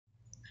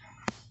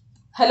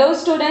Hello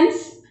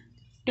students,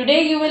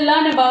 today you will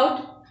learn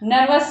about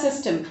nervous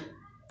system.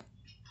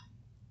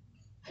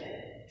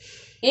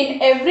 In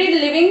every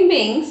living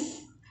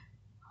beings,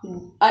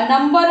 a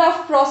number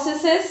of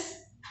processes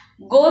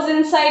goes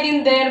inside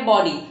in their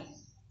body.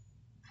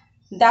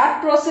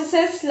 That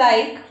processes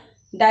like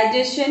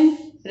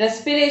digestion,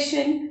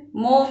 respiration,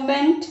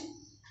 movement,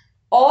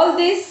 all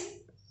these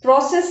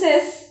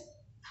processes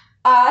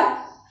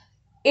are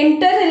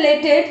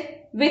interrelated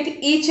with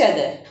each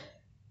other.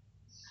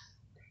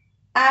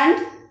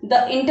 And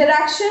the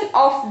interaction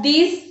of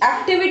these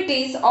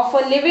activities of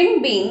a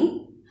living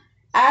being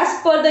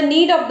as per the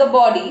need of the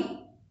body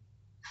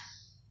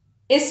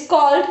is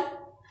called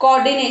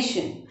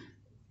coordination.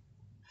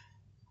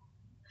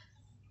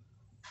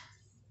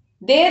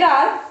 There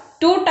are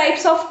two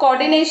types of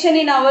coordination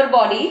in our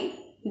body,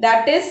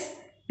 that is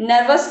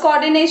nervous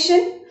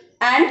coordination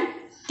and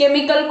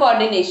chemical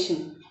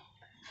coordination.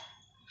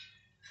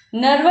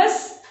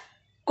 Nervous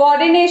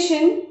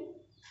coordination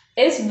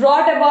is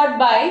brought about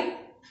by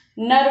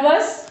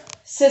nervous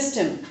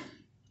system.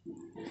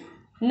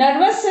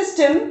 Nervous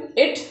system,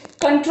 it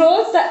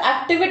controls the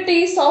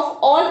activities of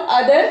all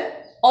other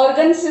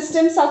organ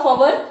systems of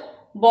our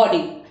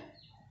body.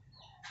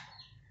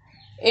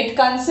 It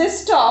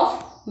consists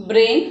of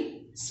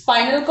brain,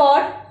 spinal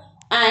cord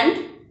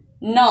and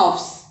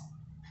nerves.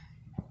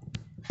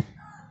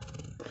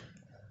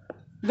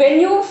 When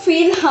you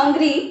feel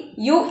hungry,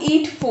 you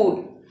eat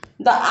food.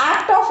 The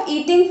act of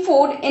eating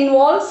food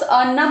involves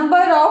a number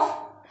of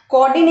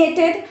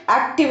coordinated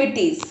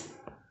activities,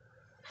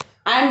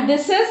 and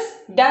this is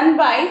done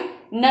by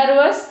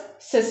nervous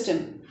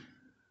system.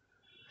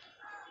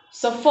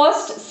 So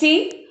first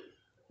see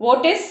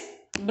what is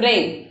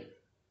brain.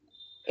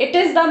 It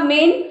is the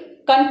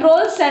main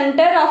control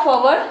center of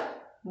our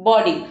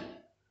body.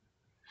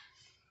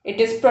 It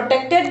is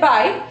protected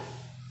by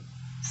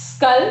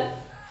skull.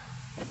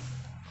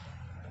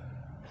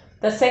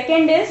 The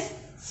second is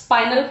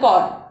spinal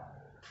cord.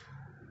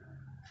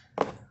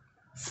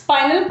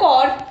 Spinal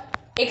cord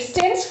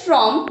extends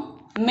from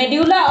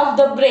medulla of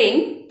the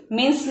brain,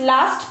 means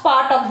last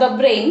part of the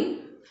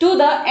brain, to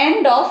the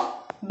end of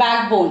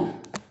backbone.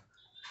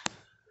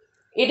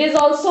 It is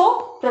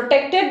also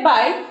protected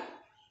by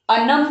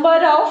a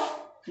number of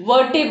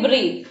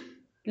vertebrae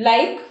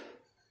like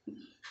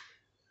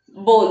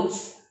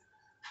bones.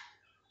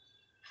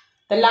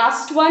 The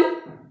last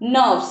one,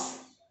 nerves.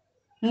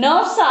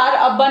 Nerves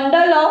are a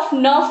bundle of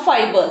nerve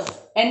fibers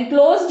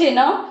enclosed in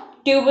a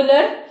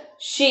tubular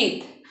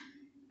sheath,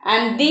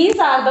 and these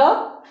are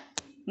the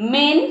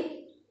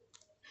main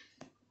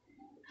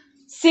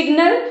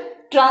signal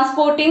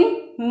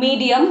transporting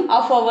medium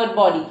of our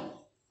body.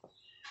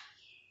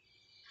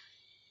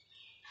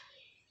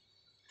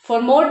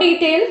 For more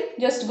detail,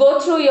 just go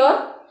through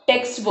your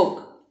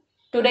textbook.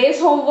 Today's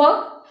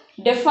homework,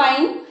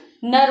 define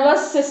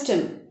nervous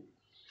system.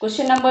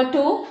 Question number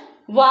 2,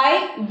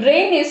 why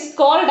brain is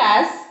called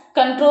as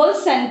control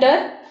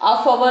center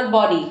of our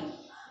body.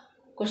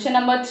 Question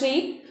number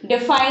 3,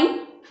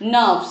 define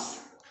nerves.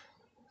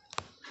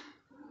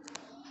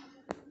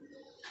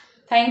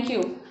 Thank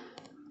you.